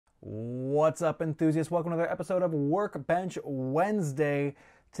What's up, enthusiasts? Welcome to another episode of Workbench Wednesday.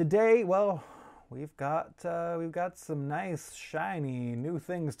 Today, well, we've got some nice, shiny new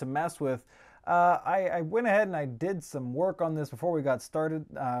things to mess with. I went ahead and I did some work on this before we got started.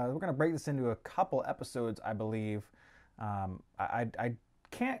 We're going to break this into a couple episodes, I believe. I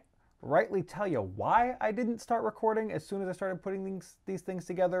can't rightly tell you why I didn't start recording as soon as I started putting these things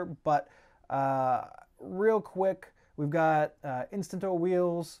together, but real quick, we've got Instanto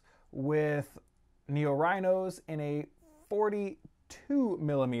wheels with Neo Rhinos in a 42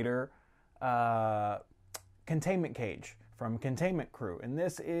 millimeter containment cage from Containment Crew. And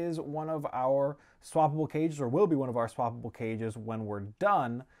this is one of our swappable cages, or will be one of our swappable cages when we're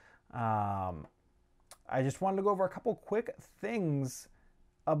done. I just wanted to go over a couple quick things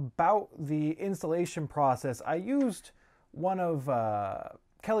about the installation process. I used one of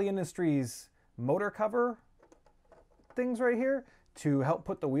Kelly Industries motor cover things right here to help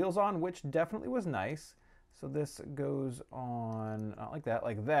put the wheels on, which definitely was nice. So this goes on like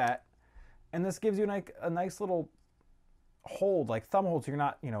that. And this gives you a nice little hold, like thumb hold, so you're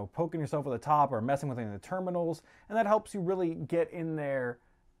not, poking yourself with the top or messing with any of the terminals. And that helps you really get in there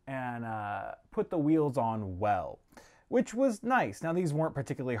and put the wheels on well, which was nice. Now, these weren't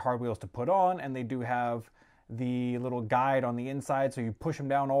particularly hard wheels to put on, and they do have the little guide on the inside, so you push them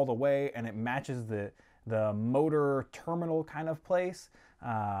down all the way and it matches the motor terminal kind of place,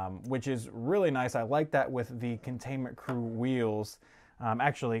 which is really nice. I like that with the Containment Crew wheels.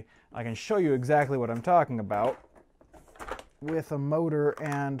 Actually, I can show you exactly what I'm talking about with a motor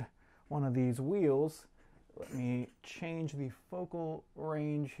and one of these wheels. Let me change the focal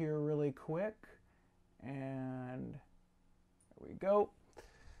range here really quick, and there we go.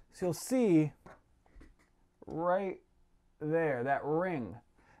 So you'll see right there, that ring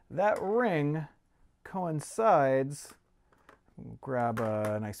coincides, grab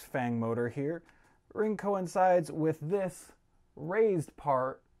a nice fang motor here, ring coincides with this raised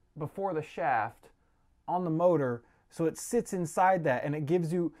part before the shaft on the motor, so it sits inside that, and it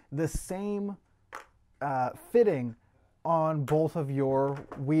gives you the same fitting on both of your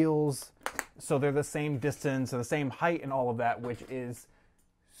wheels, so they're the same distance or the same height and all of that, which is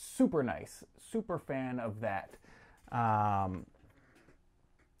super nice. Super fan of that.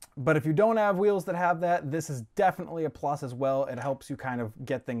 But if you don't have wheels that have that, this is definitely a plus as well. It helps you kind of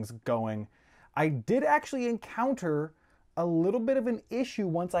get things going. I did actually encounter a little bit of an issue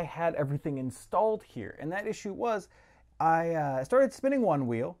once I had everything installed here. And that issue was I started spinning one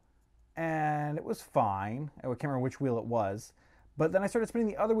wheel and it was fine. I can't remember which wheel it was. But then I started spinning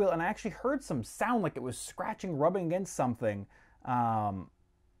the other wheel and I actually heard some sound like it was scratching, rubbing against something.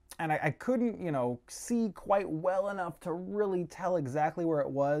 And I couldn't, see quite well enough to really tell exactly where it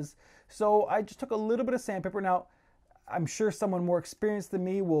was. So I just took a little bit of sandpaper. Now, I'm sure someone more experienced than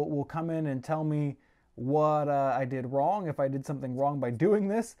me will come in and tell me what I did wrong, if I did something wrong by doing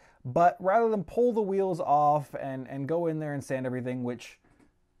this. But rather than pull the wheels off and go in there and sand everything, which,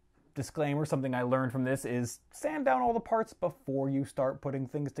 disclaimer, something I learned from this is sand down all the parts before you start putting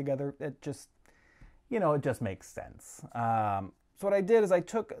things together. It just, it just makes sense. So what I did is I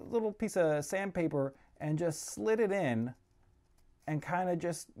took a little piece of sandpaper and just slid it in and kind of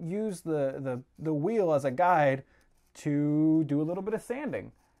just used the wheel as a guide to do a little bit of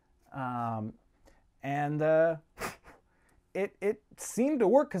sanding. It seemed to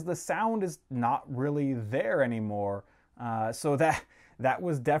work because the sound is not really there anymore. So that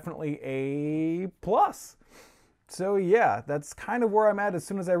was definitely a plus. So yeah, that's kind of where I'm at as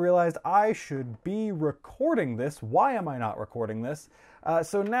soon as I realized I should be recording this. Why am I not recording this?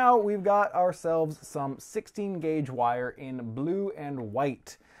 So now we've got ourselves some 16 gauge wire in blue and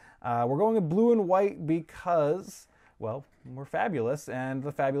white. We're going with blue and white because, well, we're fabulous, and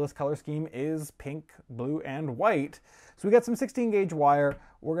the fabulous color scheme is pink, blue, and white. So we got some 16 gauge wire.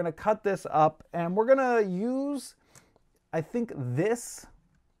 We're going to cut this up, and we're going to use, I think, this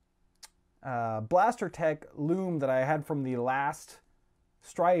Blaster Tech loom that I had from the last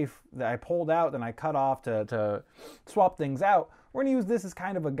Stryfe that I pulled out and I cut off to swap things out. We're going to use this as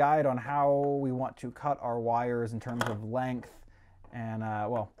kind of a guide on how we want to cut our wires in terms of length. And,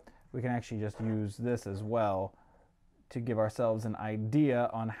 well, we can actually just use this as well to give ourselves an idea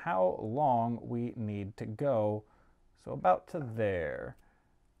on how long we need to go. So about to there.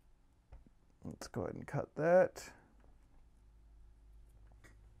 Let's go ahead and cut that.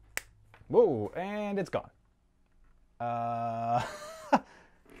 Whoa, and it's gone. How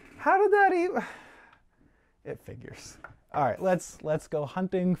did that even... It figures. All right, let's go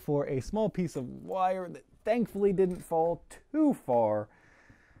hunting for a small piece of wire that thankfully didn't fall too far.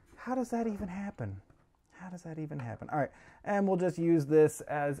 How does that even happen? How does that even happen? All right, and we'll just use this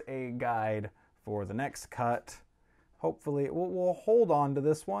as a guide for the next cut. Hopefully, we'll hold on to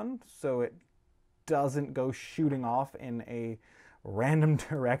this one so it doesn't go shooting off in a random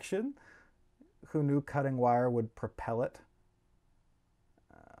direction. Who knew cutting wire would propel it?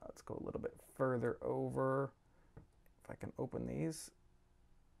 Let's go a little bit further over. If I can open these.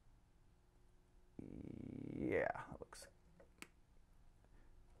 Yeah, that looks.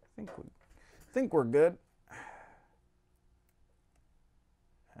 I think we're good.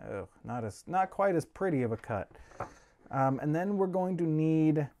 Oh, not quite as pretty of a cut. And then we're going to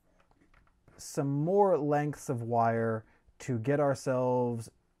need some more lengths of wire to get ourselves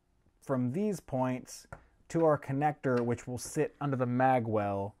from these points to our connector, which will sit under the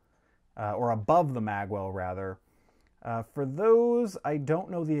magwell, or above the magwell rather. For those, I don't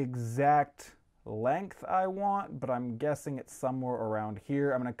know the exact length I want, but I'm guessing it's somewhere around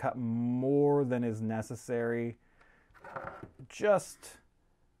here. I'm going to cut more than is necessary, just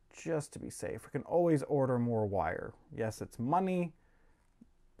to be safe. We can always order more wire. Yes, it's money,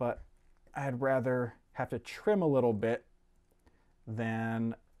 but I'd rather have to trim a little bit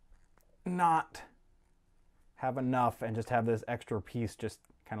than not have enough and just have this extra piece just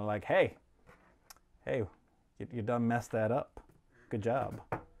kind of like, hey, you done messed that up. Good job.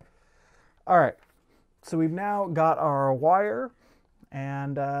 All right, so we've now got our wire,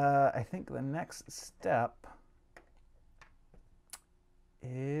 and I think the next step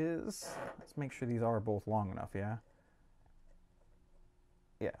is, let's make sure these are both long enough, yeah?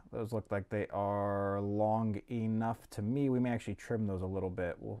 Yeah, those look like they are long enough to me. We may actually trim those a little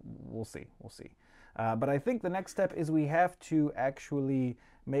bit. We'll see. But I think the next step is we have to actually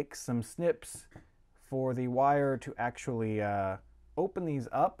make some snips for the wire to actually open these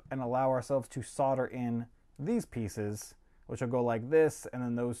up and allow ourselves to solder in these pieces, which will go like this, and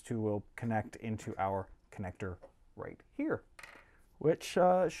then those two will connect into our connector right here, which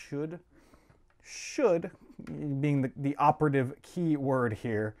should being the operative key word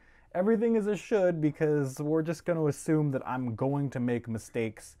here. Everything is a should, because we're just going to assume that I'm going to make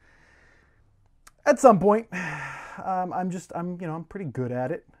mistakes at some point. I'm pretty good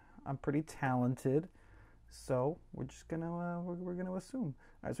at it. I'm pretty talented. So we're just gonna we're gonna assume.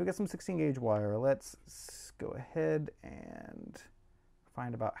 All right, so we got some 16 gauge wire. Let's go ahead and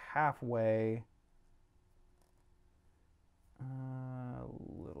find about halfway. A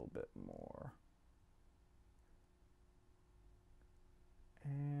little bit more.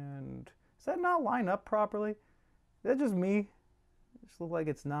 And does that not line up properly? Is that just me? It just look like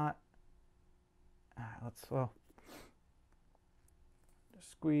it's not. Let's just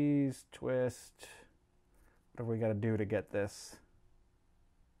squeeze, twist, whatever we got to do to get this.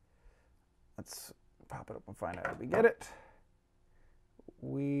 Let's pop it up and find out if we get it.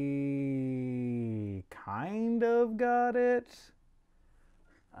 We kind of got it.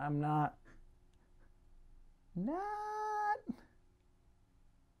 I'm not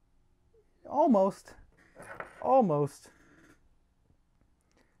almost.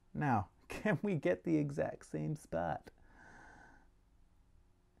 Now, can we get the exact same spot?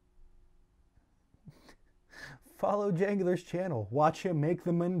 Follow Jangular's channel. Watch him make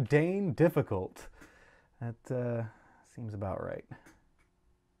the mundane difficult. That seems about right.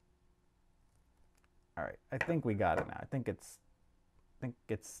 All right, I think we got it now. I think it's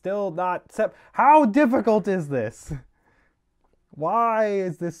still not. How difficult is this? Why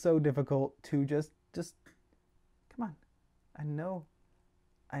is this so difficult to just come on? I know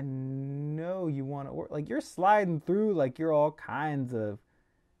you want to work. Like, you're sliding through like you're all kinds of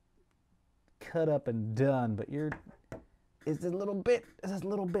cut up and done, but is this little bit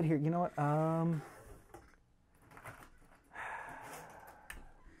here. You know what?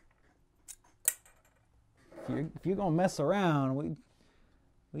 If you're gonna mess around,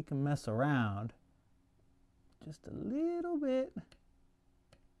 we can mess around just a little bit.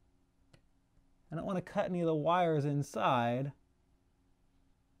 I don't want to cut any of the wires inside.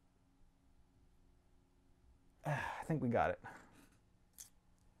 I think we got it.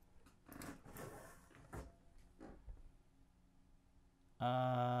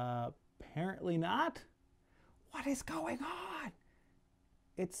 Apparently not. What is going on?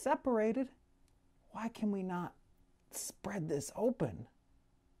 It's separated. Why can we not spread this open?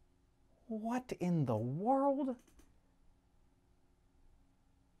 What in the world?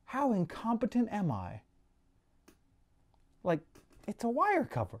 How incompetent am I? Like, it's a wire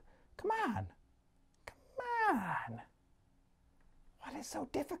cover. Come on. What is so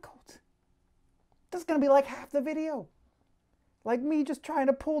difficult? This is going to be like half the video. Like me just trying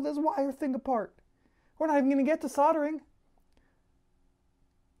to pull this wire thing apart. We're not even going to get to soldering.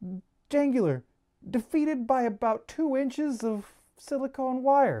 Jangular, defeated by about 2 inches of silicone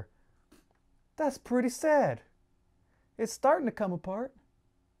wire. That's pretty sad. It's starting to come apart.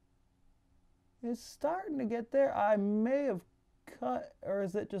 It's starting to get there. I may have cut, or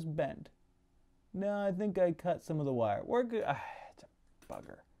is it just bent? No, I think I cut some of the wire. We're good. It's a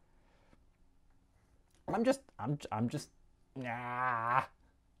bugger. I'm just, nah.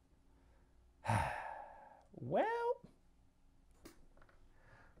 Well,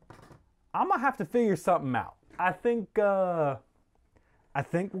 I'm gonna have to figure something out. I think we're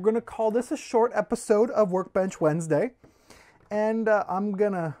gonna call this a short episode of Workbench Wednesday, and I'm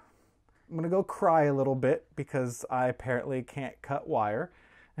gonna go cry a little bit because I apparently can't cut wire.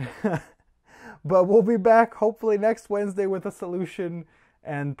 But we'll be back hopefully next Wednesday with a solution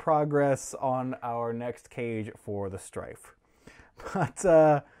and progress on our next cage for the Stryfe.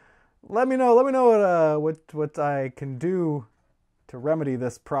 But let me know what I can do to remedy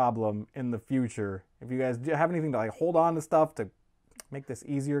this problem in the future. If you guys do have anything to like hold on to stuff to make this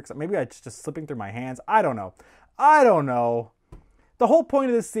easier, because maybe it's just slipping through my hands. I don't know. The whole point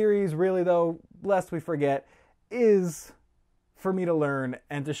of this series, really though, lest we forget, is for me to learn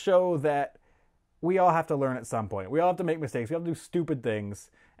and to show that we all have to learn at some point. We all have to make mistakes. We have to do stupid things.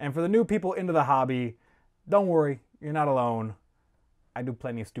 And for the new people into the hobby, don't worry, you're not alone. I do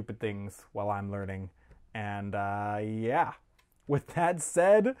plenty of stupid things while I'm learning. And yeah, with that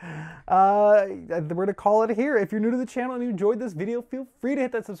said, we're going to call it here. If you're new to the channel and you enjoyed this video, feel free to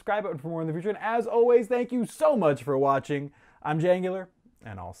hit that subscribe button for more in the future. And as always, thank you so much for watching. I'm Jangular,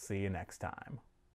 and I'll see you next time.